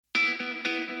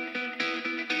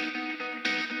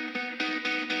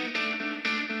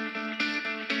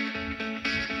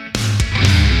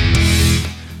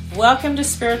Welcome to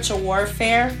Spiritual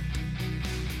Warfare.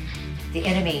 The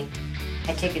enemy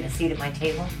had taken a seat at my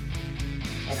table,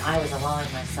 and I was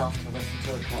allowing myself to listen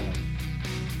to it fully.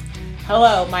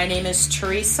 Hello, my name is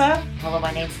Teresa. Hello, my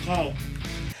name's Kay.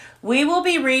 We will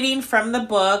be reading from the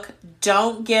book,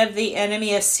 Don't Give the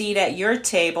Enemy a Seat at Your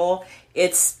Table.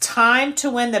 It's Time to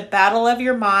Win the Battle of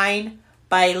Your Mind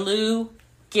by Lou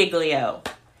Giglio.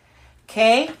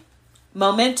 Okay,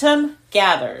 momentum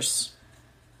gathers.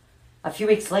 A few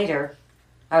weeks later,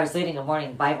 I was leading a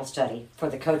morning Bible study for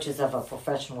the coaches of a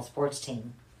professional sports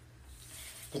team.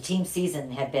 The team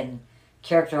season had been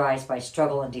characterized by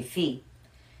struggle and defeat,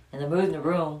 and the mood in the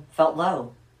room felt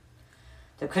low.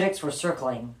 The critics were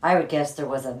circling. I would guess there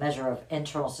was a measure of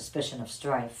internal suspicion of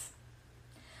strife.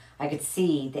 I could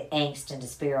see the angst and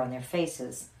despair on their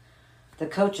faces. The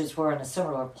coaches were in a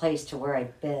similar place to where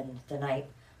I'd been the night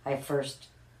I first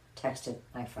texted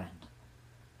my friend.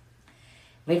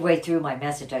 Midway through my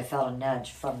message, I felt a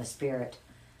nudge from the Spirit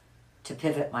to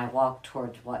pivot my walk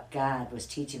toward what God was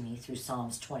teaching me through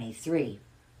Psalms 23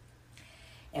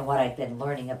 and what I'd been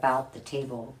learning about the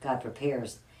table God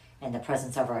prepares in the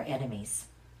presence of our enemies.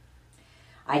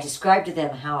 I described to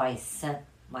them how I sent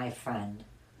my friend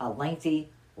a lengthy,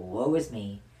 woe is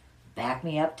me, back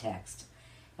me up text,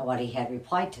 and what he had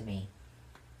replied to me.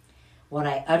 When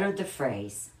I uttered the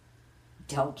phrase,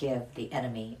 "Don't give the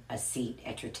enemy a seat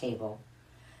at your table,"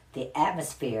 the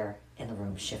atmosphere in the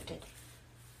room shifted.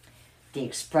 The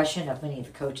expression of many of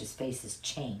the coaches' faces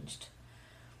changed.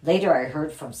 Later, I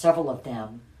heard from several of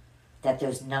them that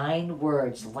those 9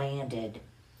 words landed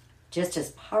just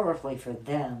as powerfully for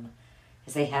them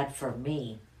as they had for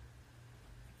me.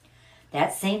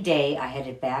 That same day, I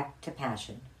headed back to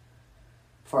Passion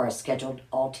for a scheduled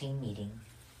all-team meeting.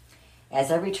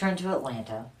 As I returned to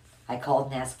Atlanta, I called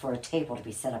and asked for a table to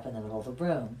be set up in the middle of the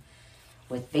room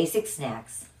with basic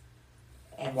snacks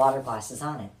and water glasses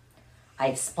on it. I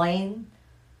explained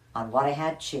on what I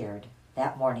had shared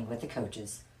that morning with the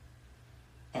coaches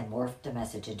and morphed the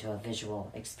message into a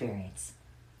visual experience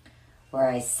where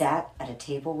I sat at a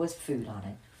table with food on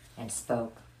it and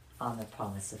spoke on the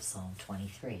promise of Psalm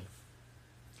 23.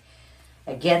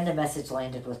 Again, the message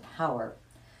landed with power,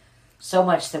 so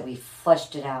much that we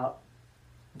fleshed it out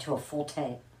into a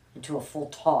full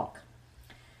talk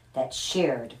that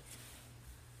shared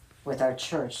with our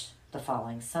church the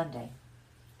following Sunday.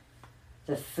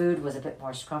 The food was a bit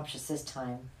more scrumptious this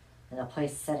time, and the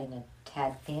place setting a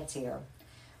tad fancier.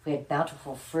 We had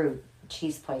bountiful fruit,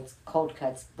 cheese plates, cold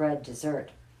cuts, bread,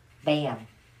 dessert. Bam!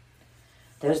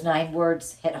 Those 9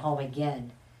 words hit home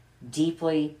again,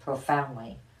 deeply,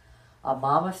 profoundly. A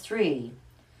mom of 3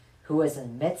 who was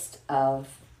in the midst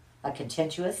of a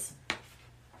contentious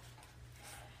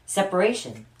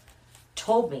separation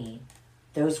told me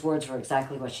those words were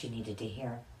exactly what she needed to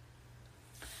hear.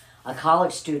 A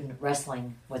college student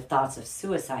wrestling with thoughts of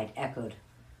suicide echoed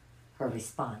her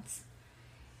response.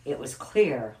 It was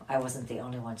clear I wasn't the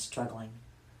only one struggling,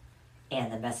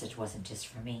 and the message wasn't just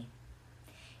for me.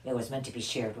 It was meant to be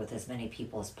shared with as many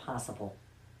people as possible.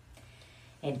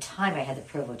 In time, I had the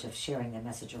privilege of sharing the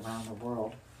message around the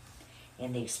world,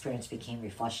 and the experience became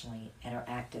refreshingly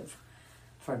interactive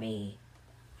for me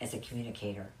as a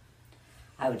communicator.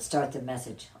 I would start the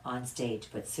message on stage,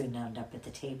 but soon wound up at the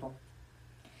table,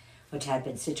 which had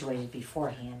been situated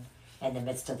beforehand in the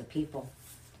midst of the people.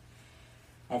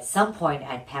 At some point,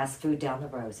 I'd pass food down the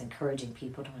rows, encouraging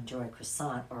people to enjoy a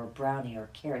croissant or a brownie or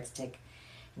a carrot stick,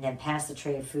 and then pass the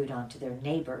tray of food on to their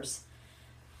neighbors.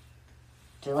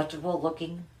 Delectable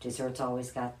looking, desserts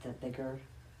always got the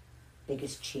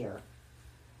biggest cheer.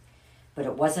 But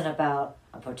it wasn't about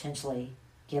a potentially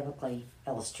gimmickly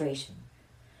illustration.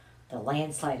 The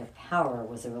landslide of power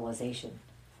was the realization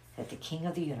that the King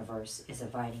of the universe is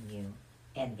inviting you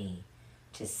and me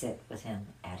to sit with him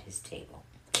at his table.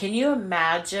 Can you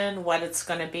imagine what it's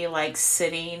going to be like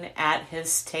sitting at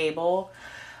his table?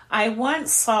 I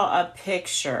once saw a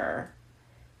picture.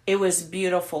 It was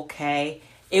beautiful, Kay.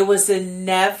 It was a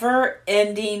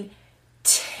never-ending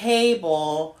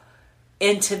table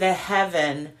into the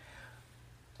heaven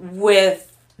with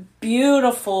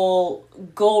beautiful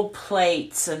gold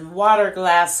plates and water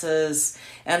glasses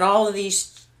and all of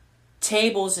these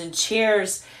tables and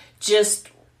chairs just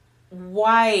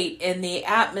white in the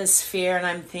atmosphere. And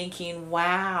I'm thinking,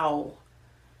 wow,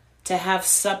 to have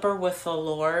supper with the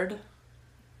Lord.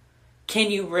 Can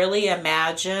you really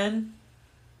imagine?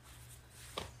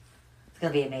 It's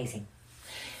going to be amazing.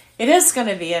 It is going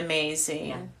to be amazing.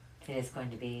 Yeah, it is going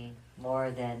to be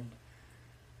more than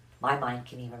my mind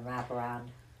can even wrap around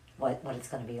what it's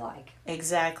going to be like.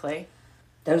 Exactly.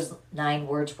 Those 9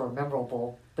 words were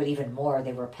memorable, but even more,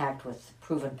 they were packed with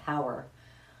proven power.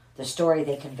 The story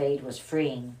they conveyed was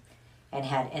freeing and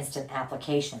had instant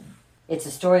application. It's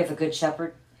a story of a good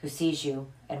shepherd who sees you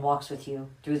and walks with you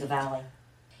through the valley.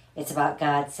 It's about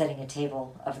God setting a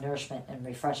table of nourishment and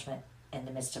refreshment in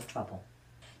the midst of trouble.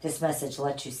 This message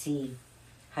lets you see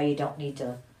how you don't need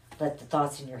to let the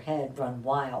thoughts in your head run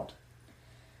wild.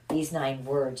 These 9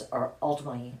 words are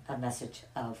ultimately a message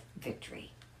of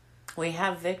victory. We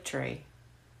have victory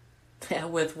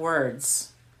with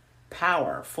words,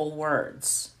 powerful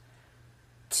words,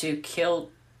 to kill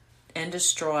and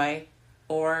destroy,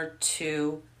 or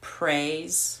to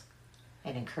praise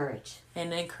and encourage.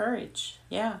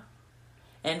 Yeah.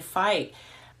 And fight.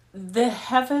 The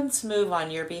heavens move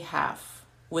on your behalf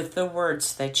with the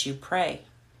words that you pray.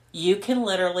 You can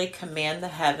literally command the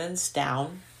heavens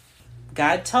down.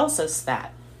 God tells us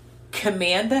that.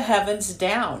 Command the heavens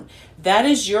down. That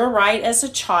is your right as a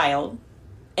child.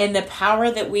 And the power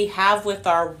that we have with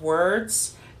our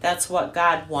words, that's what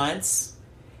God wants,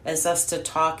 is us to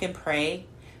talk and pray.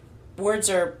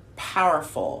 Words are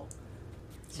powerful.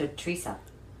 So, Teresa,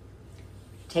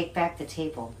 take back the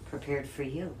table prepared for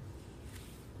you.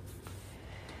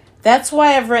 That's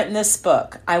why I've written this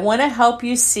book. I want to help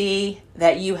you see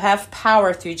that you have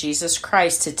power through Jesus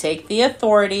Christ to take the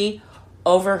authority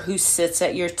over who sits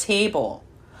at your table,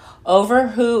 over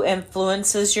who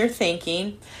influences your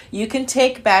thinking. You can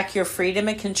take back your freedom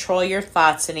and control your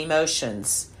thoughts and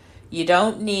emotions. You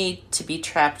don't need to be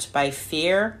trapped by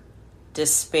fear,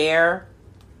 despair,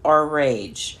 or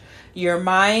rage. Your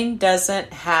mind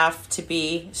doesn't have to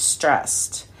be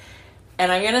stressed.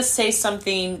 And I'm going to say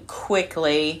something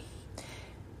quickly.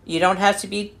 You don't have to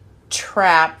be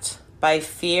trapped by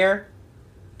fear,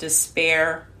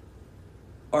 despair,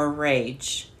 or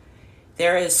rage.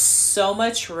 There is so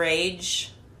much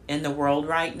rage in the world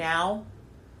right now.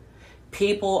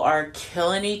 People are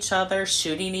killing each other,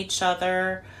 shooting each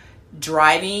other,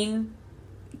 driving.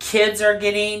 Kids are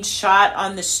getting shot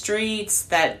on the streets.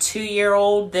 That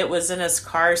 2-year-old that was in his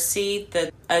car seat,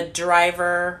 that a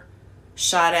driver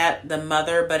shot at the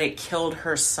mother, but it killed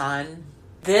her son.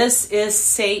 This is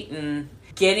Satan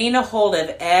getting a hold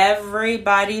of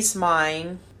everybody's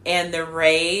mind, and the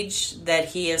rage that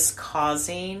he is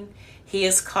causing. He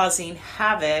is causing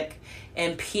havoc,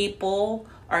 and people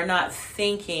are not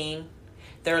thinking.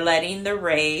 They're letting the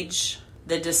rage,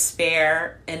 the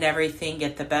despair, and everything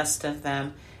get the best of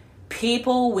them.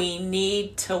 People, we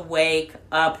need to wake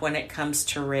up when it comes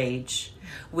to rage.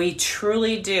 We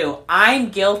truly do. I'm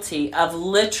guilty of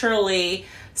literally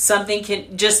something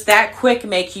can just that quick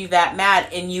make you that mad,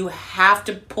 and you have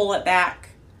to pull it back.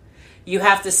 You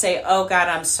have to say, oh God,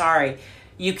 I'm sorry.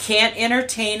 You can't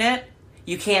entertain it.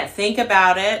 You can't think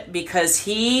about it, because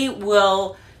he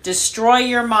will destroy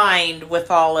your mind with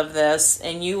all of this,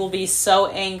 and you will be so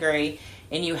angry.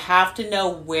 And you have to know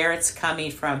where it's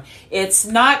coming from. It's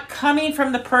not coming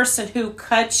from the person who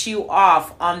cuts you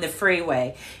off on the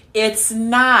freeway. It's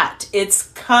not. It's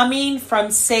coming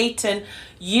from Satan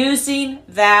using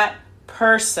that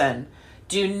person.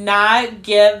 Do not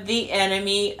give the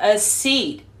enemy a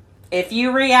seat. If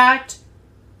you react,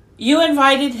 you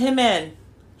invited him in.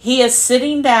 He is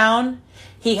sitting down.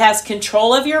 He has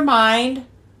control of your mind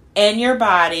and your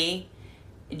body.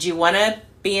 Do you want to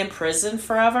be in prison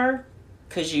forever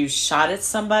because you shot at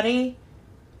somebody?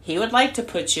 He would like to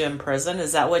put you in prison.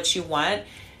 Is that what you want?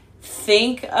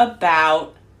 Think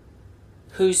about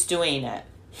who's doing it.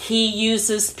 He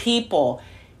uses people.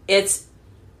 It's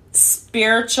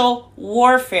spiritual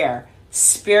warfare.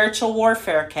 Spiritual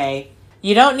warfare, okay?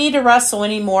 You don't need to wrestle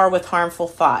anymore with harmful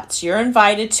thoughts. You're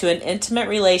invited to an intimate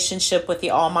relationship with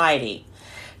the Almighty.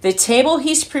 The table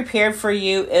he's prepared for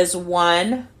you is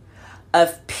one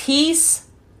of peace,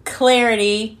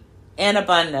 clarity, and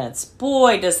abundance.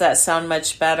 Boy, does that sound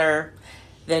much better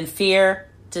than fear,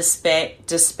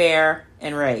 despair,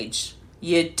 and rage.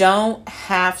 You don't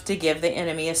have to give the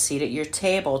enemy a seat at your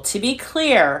table. To be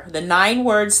clear, the 9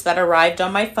 words that arrived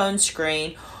on my phone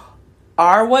screen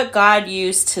are what God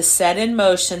used to set in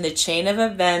motion the chain of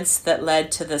events that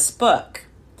led to this book.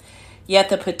 Yet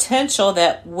the potential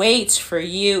that waits for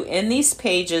you in these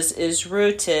pages is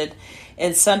rooted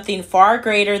in something far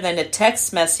greater than a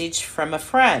text message from a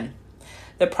friend.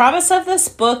 The promise of this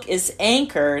book is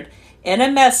anchored in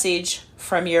a message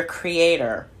from your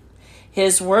Creator.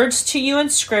 His words to you in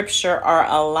Scripture are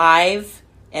alive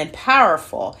and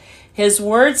powerful. His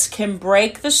words can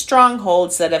break the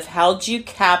strongholds that have held you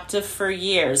captive for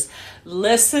years.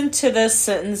 Listen to this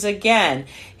sentence again.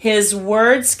 His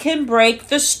words can break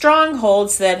the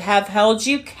strongholds that have held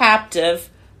you captive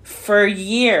for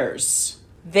years.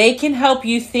 They can help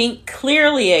you think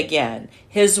clearly again.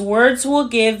 His words will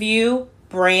give you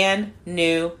brand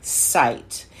new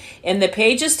sight. In the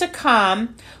pages to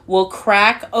come, we'll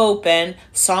crack open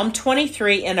Psalm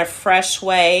 23 in a fresh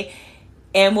way,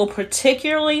 and we'll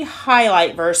particularly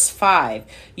highlight verse 5.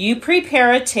 You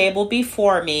prepare a table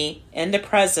before me in the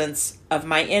presence of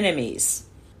my enemies.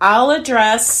 I'll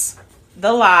address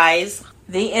the lies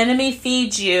the enemy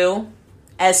feeds you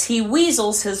as he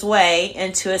weasels his way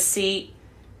into a seat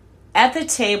at the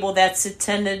table that's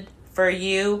intended for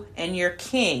you and your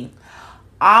king.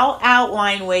 I'll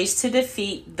outline ways to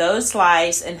defeat those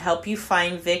lies and help you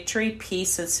find victory,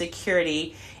 peace, and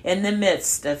security in the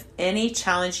midst of any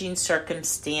challenging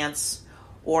circumstance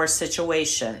or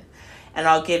situation. And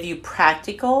I'll give you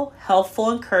practical,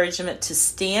 helpful encouragement to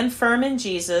stand firm in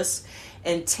Jesus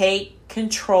and take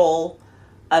control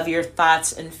of your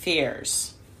thoughts and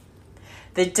fears.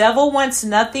 The devil wants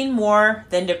nothing more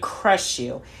than to crush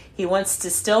you. He wants to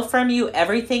steal from you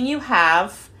everything you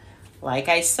have. Like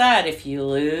I said, if you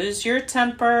lose your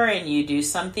temper and you do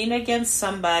something against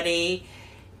somebody,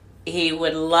 he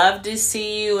would love to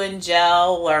see you in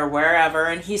jail or wherever,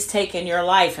 and he's taken your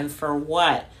life. And for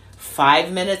what?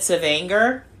 5 minutes of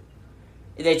anger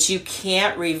that you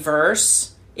can't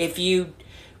reverse? If you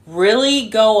really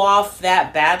go off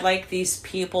that bad like these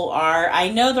people are, I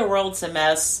know the world's a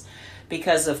mess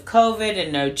because of COVID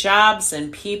and no jobs,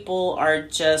 and people are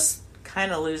just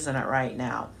kind of losing it right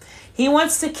now. He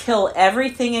wants to kill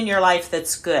everything in your life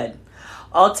that's good.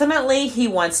 Ultimately, he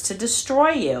wants to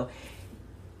destroy you.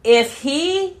 If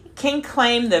he can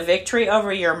claim the victory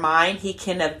over your mind, he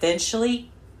can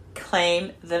eventually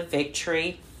claim the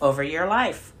victory over your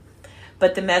life.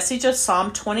 But the message of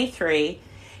Psalm 23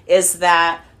 is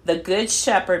that the Good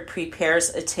Shepherd prepares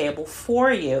a table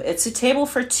for you. It's a table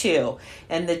for two,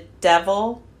 and the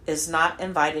devil is not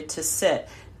invited to sit.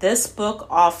 This book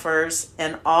offers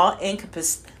an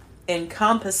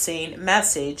all-encompassing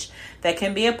message that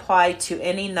can be applied to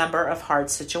any number of hard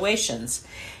situations.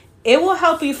 It will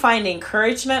help you find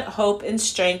encouragement, hope, and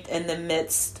strength in the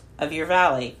midst of your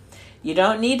valley. You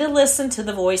don't need to listen to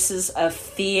the voices of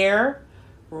fear,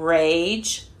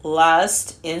 rage,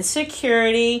 lust,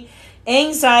 insecurity,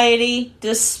 anxiety,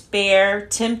 despair,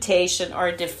 temptation,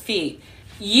 or defeat.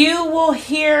 You will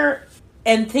hear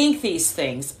and think these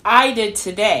things. I did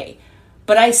today.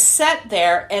 But I sat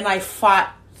there and I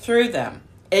fought through them.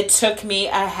 It took me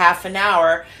a half an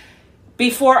hour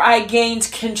before I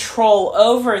gained control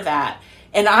over that.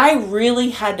 And I really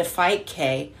had to fight,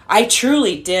 Kay. I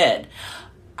truly did.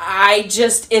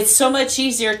 It's so much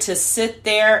easier to sit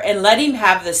there and let him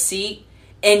have the seat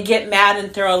and get mad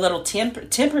and throw a little temper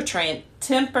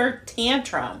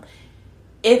tantrum.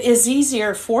 It is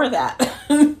easier for that.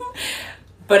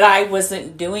 But I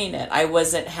wasn't doing it. I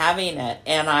wasn't having it.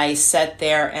 And I sat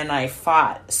there and I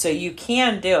fought. So you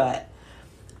can do it.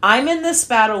 I'm in this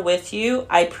battle with you.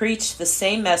 I preach the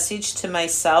same message to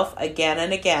myself again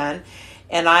and again.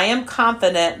 And I am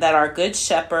confident that our Good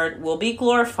Shepherd will be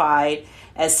glorified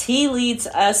as he leads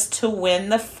us to win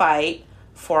the fight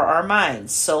for our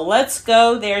minds. So let's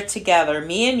go there together,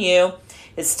 me and you.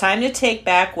 It's time to take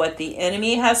back what the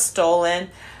enemy has stolen.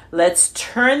 Let's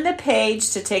turn the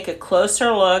page to take a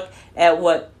closer look at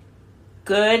what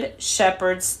Good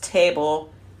Shepherd's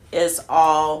table is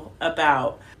all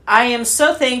about. I am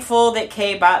so thankful that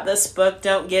Kay bought this book,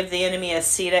 Don't Give the Enemy a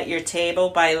Seat at Your Table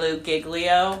by Lou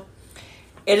Giglio.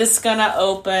 It is going to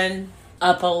open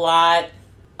up a lot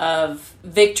of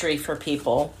victory for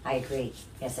people. I agree.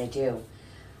 Yes, I do.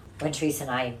 When Teresa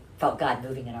and I felt God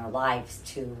moving in our lives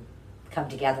to come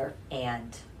together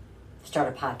and start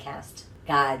a podcast,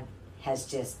 God has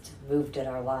just moved in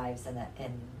our lives in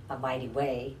a mighty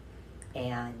way.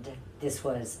 And this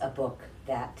was a book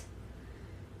that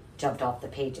jumped off the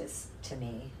pages to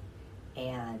me.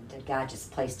 And God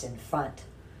just placed in front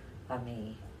of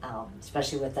me,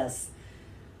 especially with us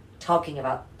talking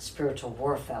about spiritual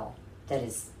warfare that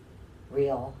is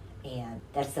real. And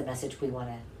that's the message we want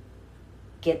to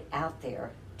get out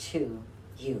there to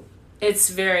you. It's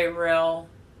very real.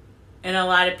 And a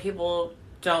lot of people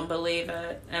don't believe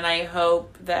it. And I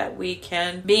hope that we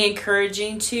can be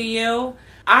encouraging to you.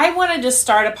 I wanted to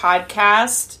start a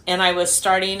podcast, and I was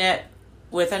starting it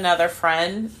with another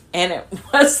friend, and it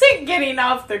wasn't getting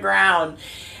off the ground.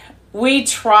 We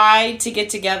tried to get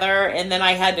together, and then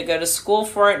I had to go to school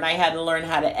for it, and I had to learn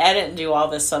how to edit and do all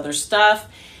this other stuff.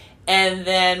 And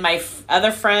then my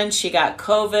other friend, she got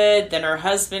COVID. Then her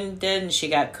husband did, and he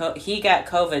got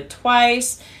COVID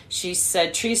twice. She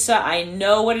said, Teresa, I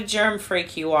know what a germ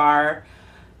freak you are.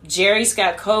 Jerry's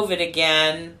got COVID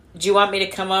again. Do you want me to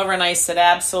come over? And I said,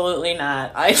 absolutely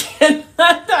not.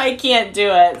 I can't do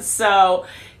it. So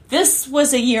this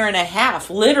was a year and a half,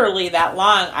 literally that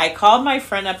long. I called my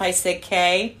friend up. I said,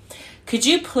 Kay, could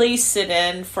you please sit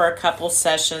in for a couple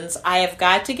sessions? I have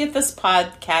got to get this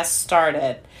podcast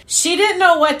started. She didn't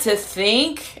know what to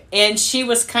think, and she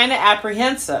was kind of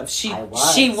apprehensive. She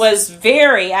was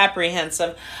very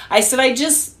apprehensive. I said, I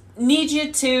just need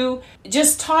you to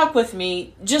just talk with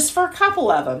me just for a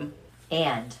couple of them.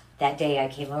 And that day I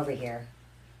came over here,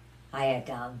 I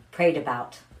had prayed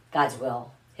about God's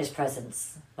will. His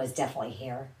presence was definitely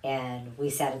here. And we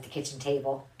sat at the kitchen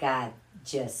table. God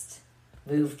just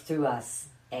moved through us,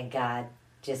 and God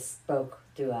just spoke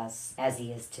through us as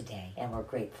he is today. And we're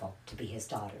grateful to be his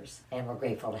daughters. And we're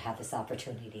grateful to have this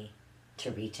opportunity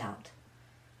to reach out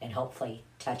and hopefully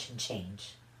touch and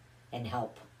change and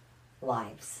help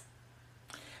lives.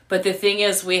 But the thing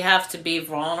is, we have to be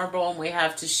vulnerable, and we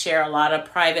have to share a lot of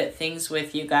private things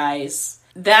with you guys.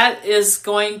 That is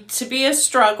going to be a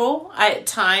struggle at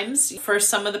times. For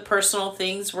some of the personal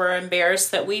things, we're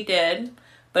embarrassed that we did,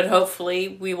 but hopefully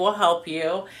we will help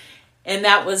you. And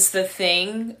that was the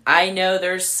thing. I know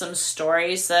there's some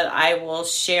stories that I will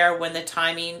share when the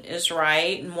timing is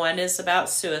right, and one is about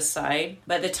suicide,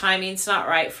 but the timing's not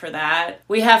right for that.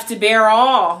 We have to bear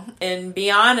all and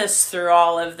be honest through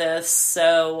all of this.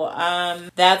 So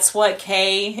that's what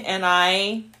Kay and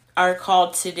I are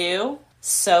called to do.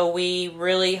 So we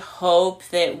really hope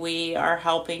that we are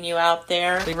helping you out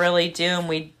there. We really do, and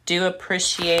we do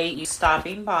appreciate you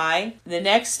stopping by. The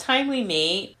next time we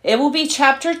meet, it will be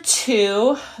chapter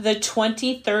 2, the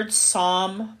 23rd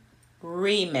Psalm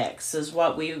remix is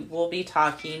what we will be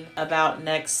talking about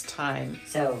next time.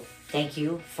 So thank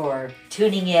you for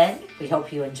tuning in. We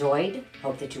hope you enjoyed.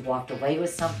 Hope that you walked away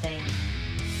with something.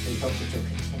 We hope that you'll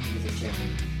continue the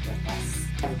journey with us.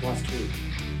 Have a blessed week.